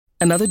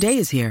Another day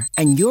is here,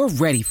 and you're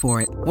ready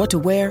for it. What to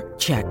wear?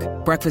 Check.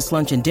 Breakfast,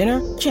 lunch, and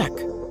dinner? Check.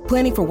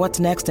 Planning for what's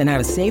next and how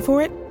to save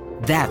for it?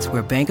 That's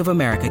where Bank of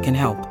America can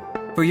help.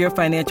 For your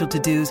financial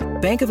to-dos,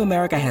 Bank of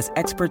America has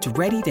experts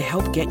ready to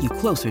help get you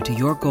closer to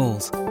your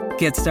goals.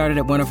 Get started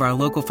at one of our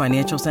local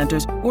financial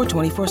centers or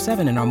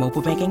 24/7 in our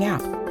mobile banking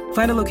app.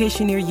 Find a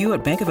location near you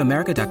at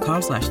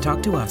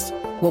bankofamerica.com/talktous.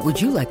 What would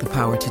you like the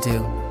power to do?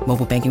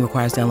 Mobile banking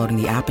requires downloading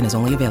the app and is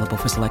only available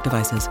for select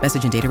devices.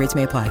 Message and data rates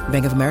may apply.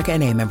 Bank of America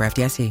N.A., member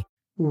FDIC.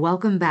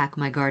 Welcome back,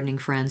 my gardening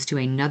friends, to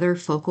another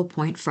Focal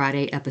Point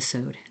Friday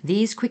episode.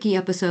 These quickie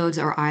episodes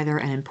are either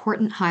an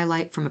important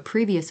highlight from a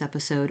previous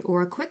episode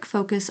or a quick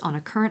focus on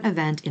a current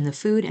event in the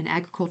food and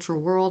agricultural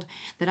world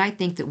that I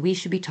think that we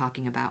should be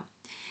talking about.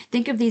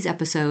 Think of these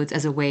episodes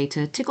as a way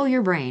to tickle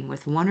your brain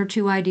with one or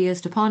two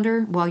ideas to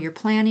ponder while you're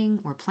planning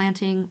or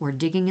planting or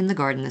digging in the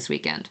garden this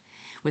weekend.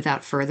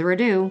 Without further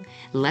ado,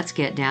 let's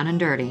get down and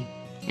dirty.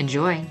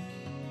 Enjoy!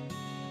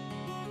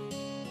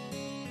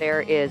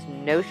 There is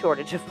no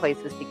shortage of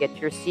places to get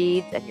your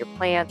seeds and your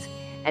plants,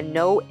 and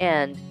no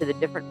end to the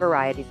different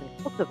varieties and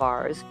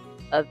cultivars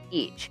of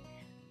each.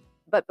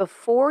 But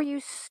before you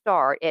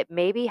start, it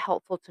may be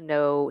helpful to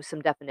know some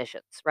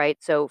definitions,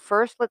 right? So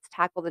first, let's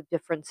tackle the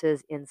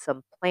differences in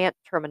some plant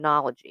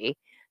terminology,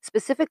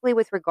 specifically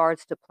with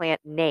regards to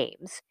plant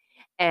names,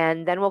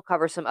 and then we'll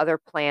cover some other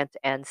plant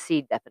and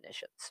seed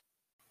definitions.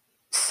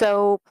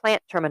 So,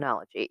 plant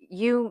terminology.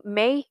 You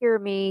may hear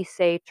me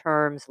say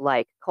terms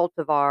like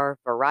cultivar,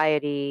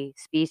 variety,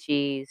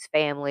 species,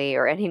 family,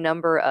 or any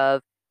number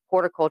of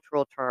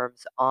horticultural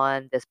terms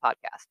on this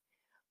podcast.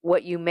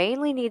 What you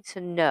mainly need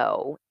to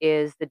know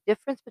is the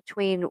difference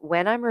between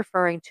when I'm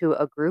referring to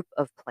a group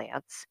of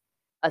plants,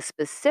 a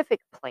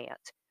specific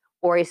plant,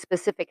 or a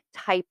specific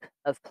type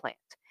of plant.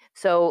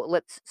 So,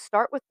 let's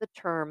start with the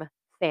term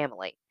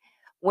family.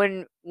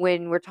 When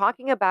we're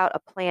talking about a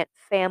plant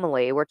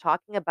family, we're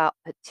talking about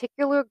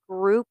particular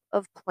group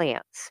of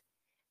plants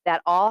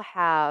that all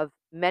have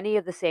many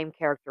of the same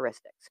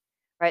characteristics,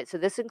 right? So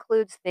this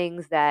includes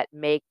things that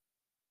make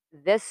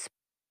this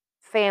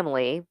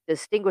family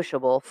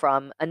distinguishable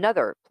from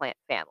another plant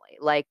family,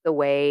 like the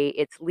way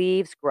its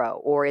leaves grow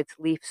or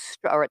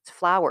or its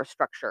flower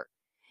structure.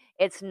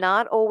 It's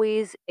not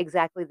always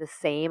exactly the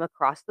same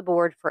across the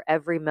board for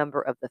every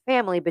member of the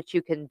family, but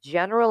you can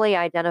generally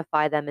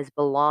identify them as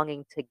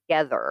belonging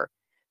together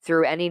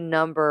through any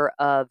number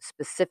of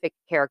specific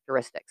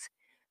characteristics.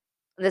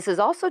 This is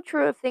also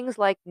true of things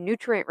like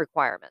nutrient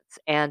requirements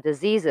and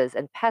diseases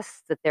and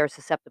pests that they're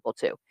susceptible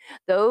to.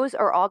 Those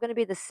are all going to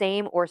be the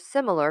same or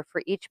similar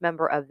for each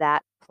member of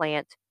that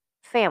plant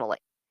family.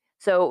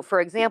 So, for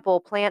example,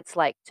 plants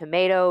like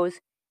tomatoes,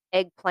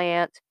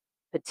 eggplant,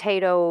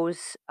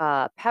 potatoes,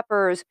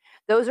 peppers,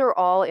 those are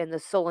all in the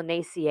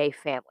Solanaceae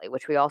family,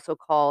 which we also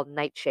call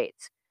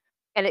nightshades.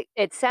 And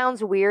it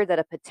sounds weird that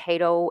a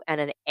potato and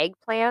an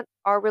eggplant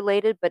are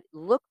related, but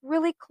look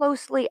really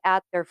closely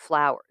at their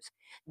flowers.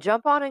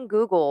 Jump on and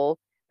Google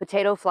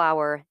potato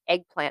flower,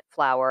 eggplant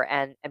flower,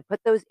 and put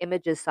those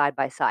images side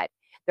by side.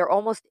 They're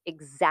almost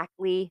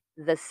exactly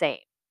the same,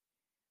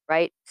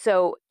 right?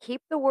 So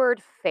keep the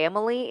word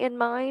family in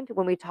mind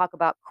when we talk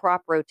about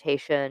crop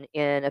rotation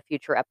in a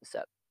future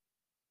episode.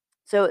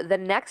 So the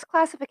next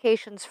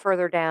classifications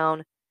further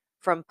down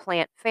from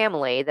plant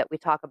family that we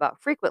talk about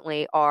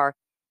frequently are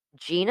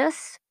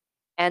genus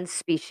and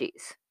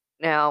species.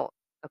 Now,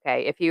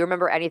 okay, if you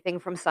remember anything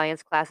from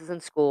science classes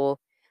in school,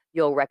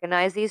 you'll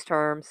recognize these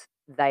terms.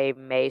 They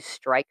may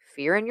strike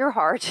fear in your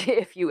heart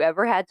if you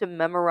ever had to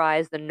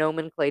memorize the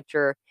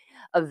nomenclature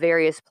of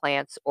various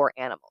plants or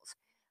animals.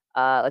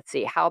 Let's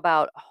see, how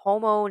about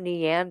Homo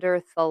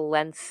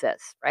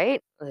neanderthalensis,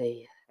 right?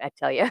 Ugh, I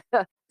tell you.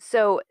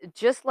 So,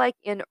 just like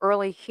in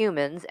early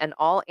humans and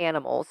all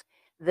animals,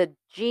 the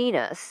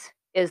genus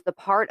is the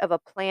part of a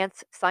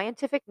plant's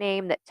scientific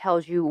name that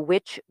tells you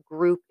which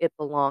group it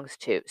belongs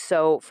to.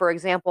 So, for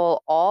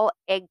example, all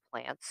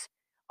eggplants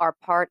are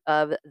part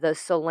of the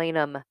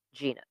Solanum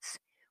genus,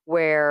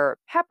 where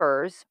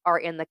peppers are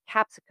in the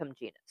Capsicum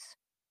genus,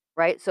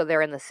 right? So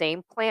they're in the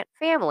same plant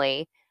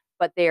family,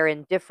 but they're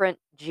in different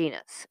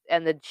genus.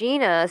 And the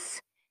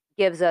genus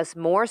gives us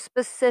more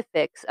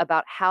specifics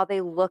about how they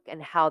look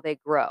and how they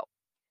grow.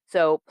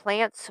 So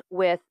plants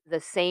with the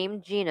same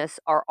genus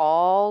are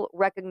all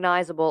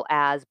recognizable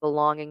as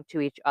belonging to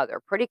each other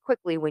pretty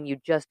quickly when you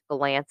just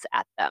glance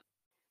at them.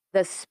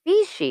 The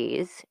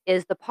species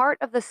is the part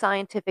of the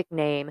scientific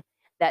name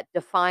that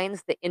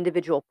defines the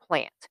individual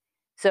plant.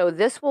 So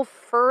this will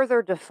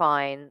further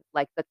define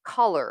like the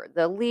color,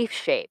 the leaf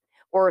shape,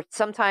 or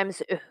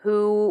sometimes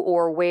who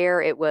or where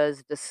it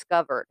was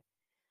discovered.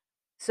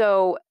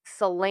 So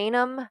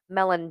Solanum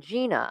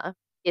melangina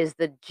is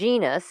the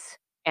genus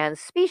and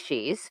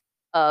species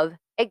of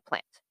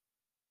eggplant.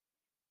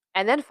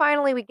 And then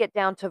finally, we get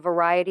down to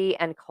variety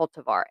and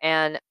cultivar.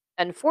 And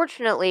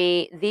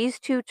unfortunately, these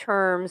two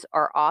terms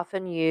are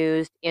often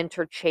used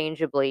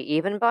interchangeably,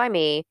 even by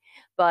me,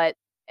 but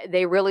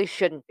they really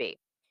shouldn't be.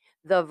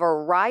 The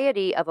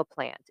variety of a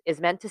plant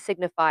is meant to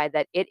signify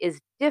that it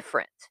is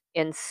different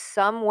in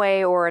some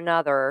way or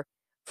another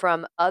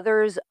from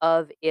others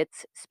of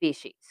its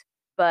species,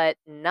 but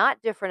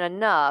not different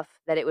enough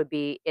that it would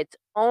be its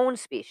own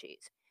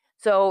species.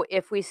 So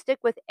if we stick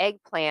with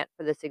eggplant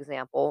for this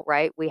example,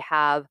 right, we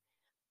have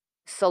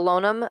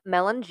Solanum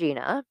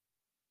melangina,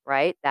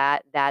 right?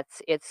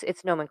 That's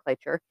its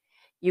nomenclature.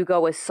 You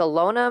go with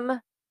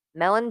Solanum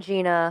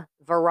melangina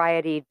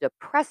variety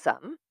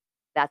depressum.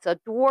 That's a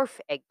dwarf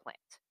eggplant.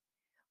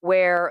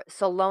 Where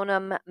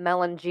Solanum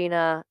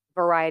melangina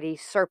variety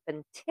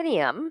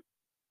serpentinium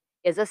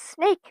is a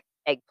snake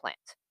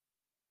eggplant.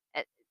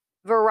 Uh,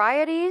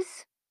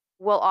 Varieties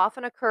will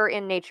often occur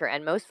in nature,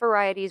 and most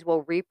varieties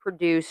will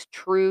reproduce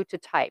true to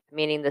type,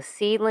 meaning the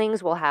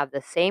seedlings will have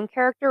the same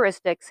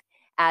characteristics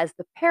as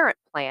the parent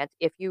plant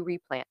if you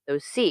replant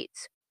those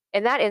seeds.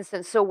 In that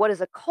instance, so what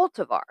is a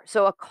cultivar?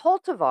 So a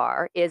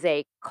cultivar is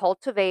a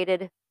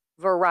cultivated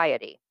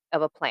variety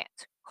of a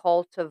plant.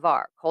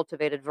 Cultivar,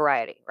 cultivated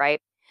variety,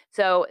 right?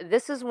 So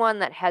this is one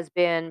that has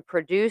been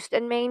produced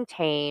and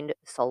maintained,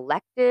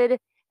 selected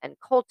and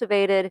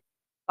cultivated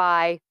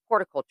by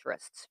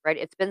horticulturists, right?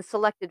 It's been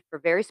selected for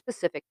very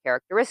specific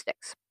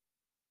characteristics.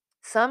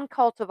 Some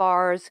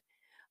cultivars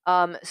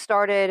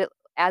started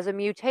as a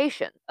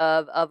mutation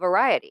of a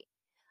variety.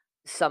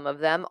 Some of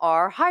them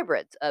are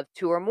hybrids of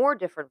two or more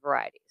different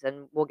varieties,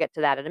 and we'll get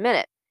to that in a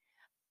minute.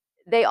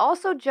 They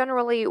also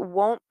generally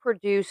won't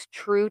produce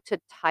true to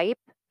type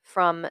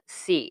from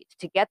seed.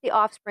 To get the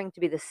offspring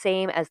to be the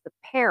same as the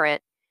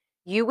parent,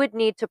 you would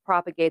need to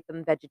propagate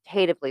them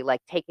vegetatively,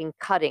 like taking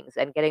cuttings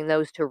and getting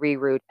those to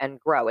reroot and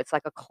grow. It's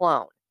like a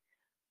clone.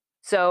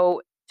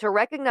 So, to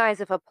recognize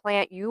if a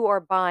plant you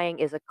are buying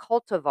is a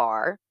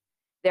cultivar,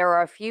 there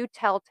are a few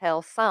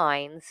telltale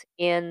signs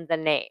in the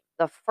name.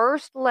 The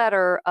first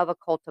letter of a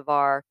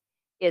cultivar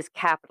is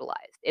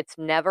capitalized. It's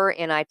never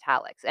in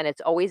italics, and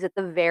it's always at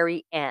the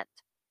very end.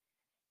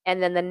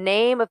 And then the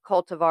name of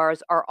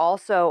cultivars are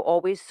also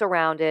always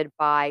surrounded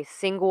by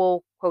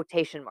single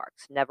quotation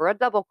marks, never a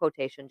double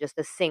quotation, just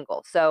a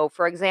single. So,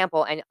 for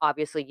example, and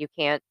obviously you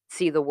can't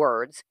see the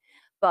words,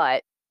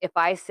 but if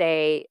I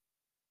say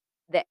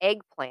the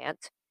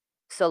eggplant,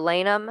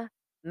 Solanum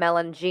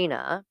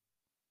melangina,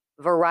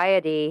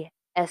 variety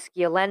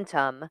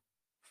Esculentum,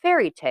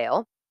 fairy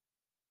tale,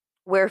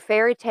 where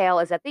fairy tale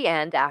is at the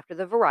end after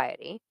the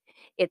variety,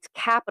 it's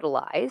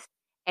capitalized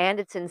and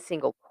it's in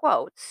single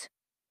quotes.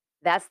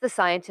 That's the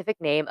scientific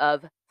name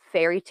of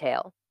fairy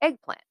tale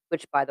eggplant,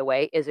 which, by the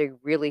way, is a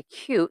really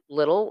cute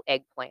little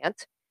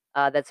eggplant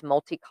that's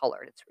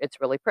multicolored. It's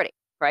really pretty,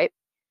 right?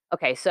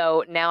 Okay,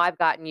 so now I've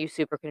gotten you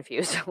super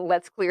confused.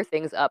 Let's clear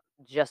things up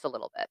just a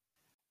little bit.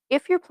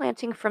 If you're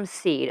planting from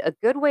seed, a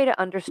good way to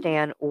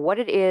understand what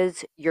it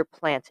is you're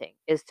planting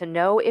is to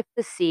know if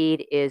the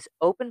seed is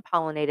open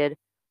pollinated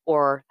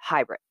or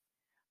hybrid.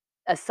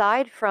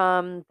 Aside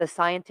from the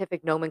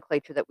scientific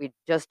nomenclature that we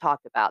just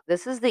talked about,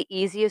 this is the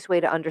easiest way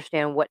to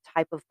understand what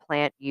type of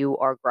plant you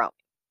are growing.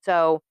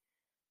 So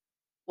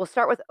we'll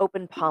start with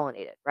open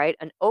pollinated, right?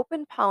 An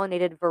open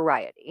pollinated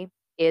variety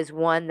is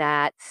one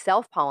that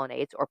self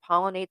pollinates or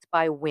pollinates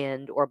by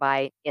wind or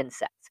by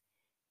insects.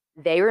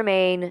 They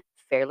remain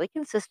fairly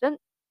consistent.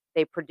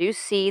 They produce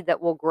seed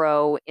that will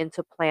grow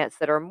into plants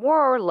that are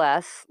more or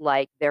less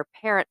like their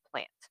parent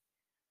plant.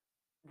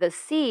 The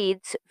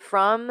seeds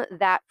from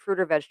that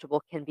fruit or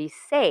vegetable can be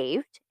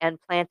saved and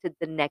planted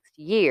the next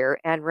year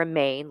and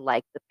remain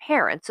like the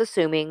parents,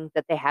 assuming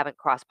that they haven't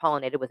cross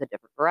pollinated with a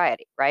different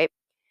variety, right?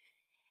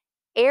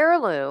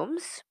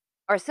 Heirlooms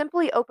are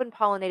simply open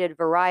pollinated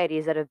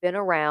varieties that have been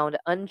around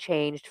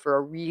unchanged for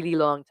a really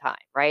long time,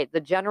 right?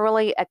 The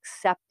generally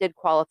accepted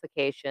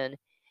qualification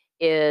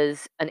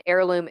is an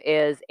heirloom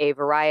is a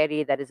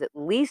variety that is at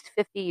least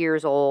 50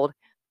 years old.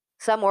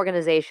 Some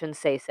organizations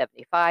say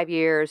 75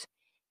 years.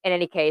 In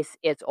any case,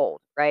 it's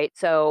old, right?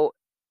 So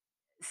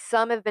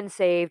some have been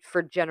saved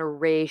for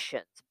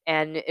generations,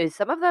 and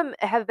some of them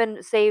have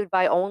been saved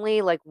by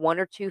only like one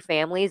or two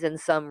families in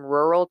some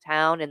rural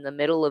town in the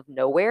middle of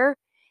nowhere.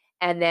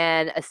 And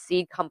then a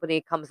seed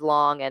company comes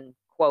along and,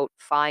 quote,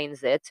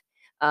 finds it,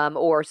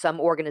 or some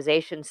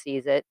organization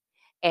sees it.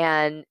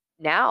 And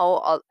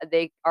now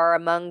they are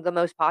among the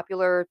most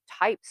popular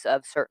types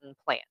of certain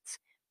plants.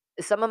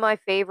 Some of my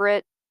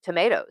favorite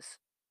tomatoes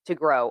to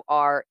grow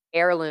are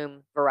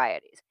heirloom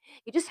varieties.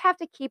 You just have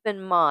to keep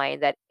in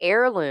mind that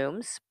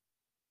heirlooms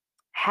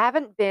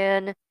haven't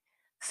been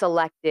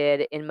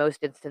selected in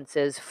most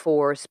instances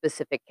for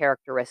specific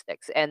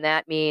characteristics. And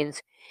that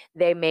means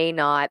they may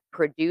not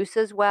produce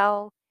as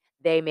well.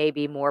 They may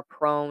be more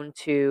prone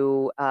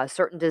to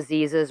certain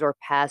diseases or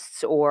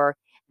pests, or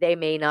they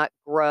may not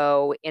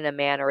grow in a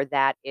manner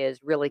that is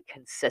really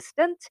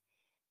consistent.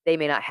 They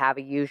may not have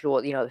a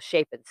usual,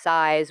 shape and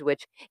size,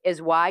 which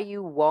is why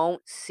you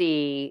won't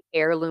see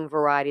heirloom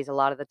varieties a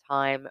lot of the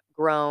time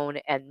grown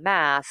en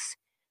masse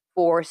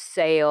for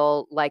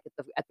sale, like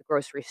at the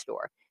grocery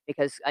store,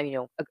 because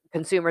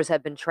consumers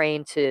have been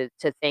trained to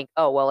think,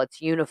 oh well, it's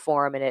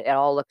uniform and it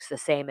all looks the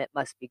same, it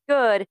must be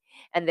good,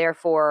 and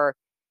therefore,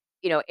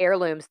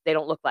 heirlooms, they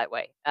don't look that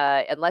way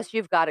unless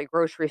you've got a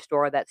grocery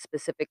store that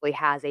specifically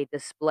has a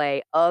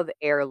display of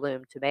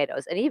heirloom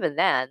tomatoes, and even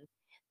then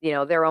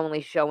they're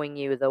only showing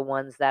you the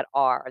ones that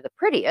are the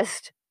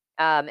prettiest,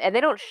 and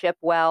they don't ship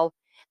well.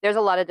 There's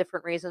a lot of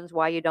different reasons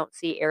why you don't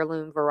see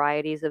heirloom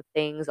varieties of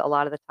things a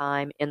lot of the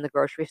time in the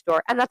grocery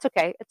store, and that's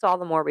okay. It's all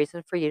the more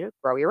reason for you to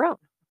grow your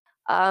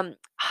own.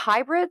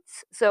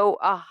 Hybrids. So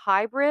a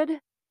hybrid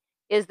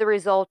is the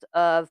result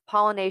of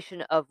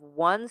pollination of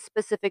one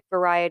specific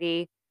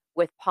variety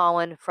with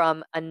pollen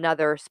from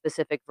another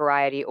specific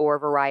variety or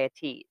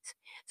varieties.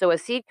 So a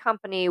seed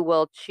company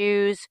will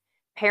choose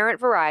parent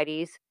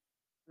varieties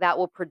that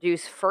will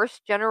produce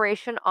first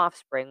generation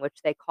offspring,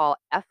 which they call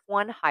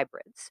F1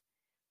 hybrids,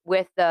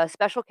 with the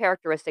special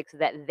characteristics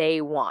that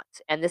they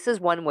want. And this is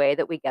one way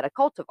that we get a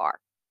cultivar.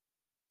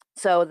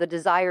 So the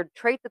desired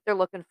trait that they're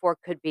looking for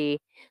could be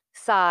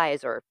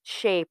size or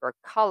shape or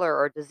color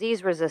or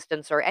disease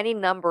resistance or any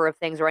number of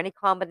things or any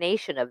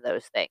combination of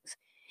those things.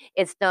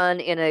 It's done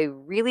in a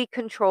really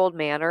controlled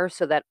manner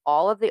so that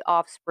all of the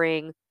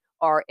offspring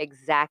are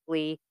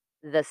exactly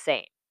the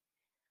same.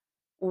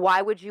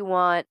 Why would you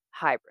want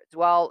hybrids?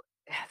 Well,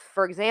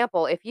 for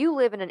example, if you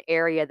live in an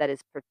area that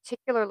is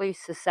particularly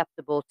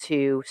susceptible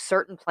to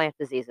certain plant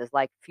diseases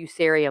like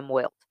Fusarium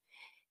wilt,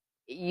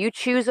 you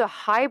choose a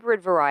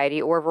hybrid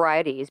variety or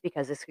varieties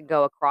because this can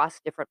go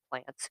across different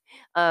plants,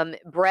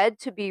 bred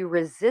to be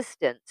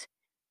resistant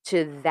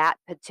to that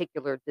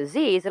particular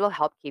disease. It'll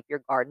help keep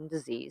your garden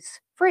disease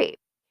free.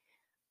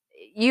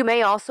 You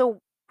may also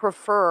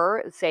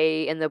prefer,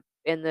 say, in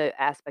the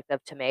aspect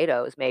of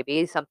tomatoes,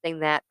 maybe something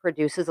that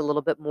produces a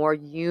little bit more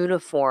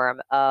uniform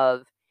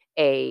of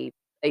a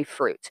a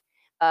fruit.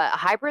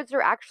 Hybrids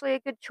are actually a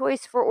good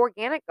choice for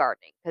organic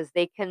gardening because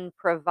they can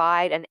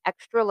provide an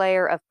extra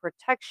layer of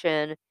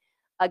protection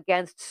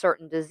against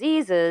certain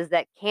diseases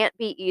that can't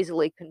be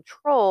easily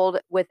controlled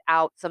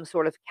without some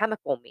sort of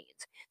chemical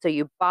means. So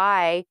you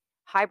buy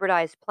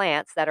hybridized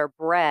plants that are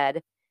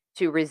bred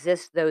to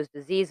resist those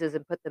diseases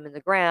and put them in the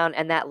ground,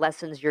 and that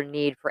lessens your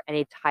need for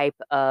any type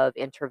of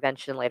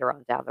intervention later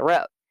on down the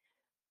road.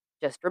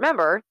 Just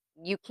remember,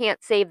 you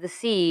can't save the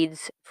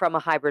seeds from a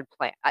hybrid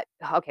plant.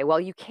 Okay, well,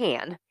 you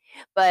can,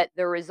 but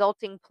the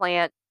resulting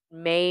plant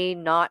may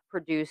not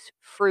produce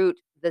fruit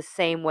the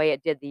same way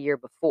it did the year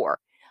before.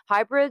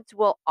 Hybrids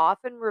will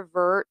often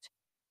revert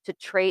to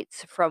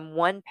traits from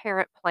one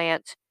parent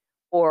plant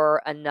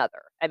or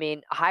another. I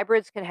mean,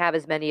 hybrids can have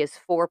as many as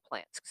 4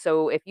 plants.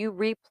 So if you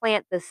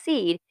replant the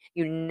seed,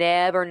 you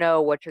never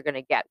know what you're going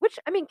to get, which,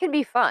 I mean, can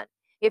be fun.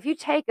 If you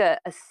take a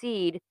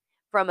seed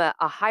from a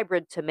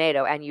hybrid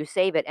tomato and you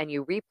save it and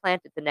you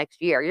replant it the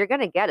next year, you're going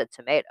to get a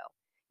tomato.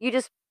 You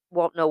just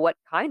won't know what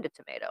kind of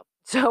tomato.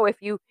 So if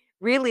you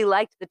really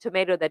liked the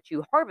tomato that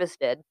you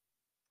harvested,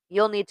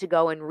 you'll need to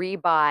go and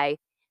rebuy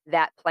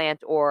that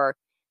plant or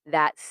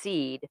that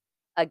seed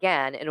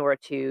again in order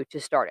to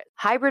start it.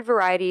 Hybrid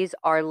varieties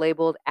are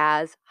labeled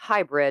as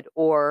hybrid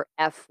or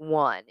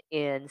F1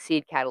 in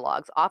seed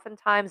catalogs.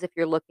 Oftentimes, if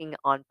you're looking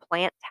on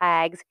plant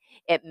tags,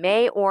 it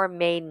may or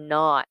may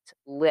not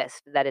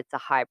list that it's a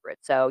hybrid,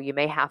 so you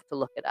may have to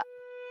look it up.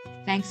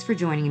 Thanks for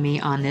joining me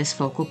on this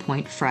Focal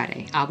Point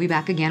Friday. I'll be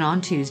back again on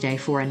Tuesday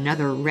for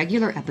another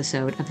regular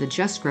episode of the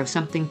Just Grow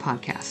Something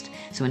podcast.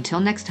 So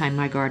until next time,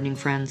 my gardening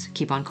friends,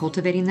 keep on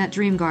cultivating that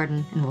dream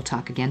garden, and we'll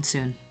talk again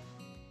soon.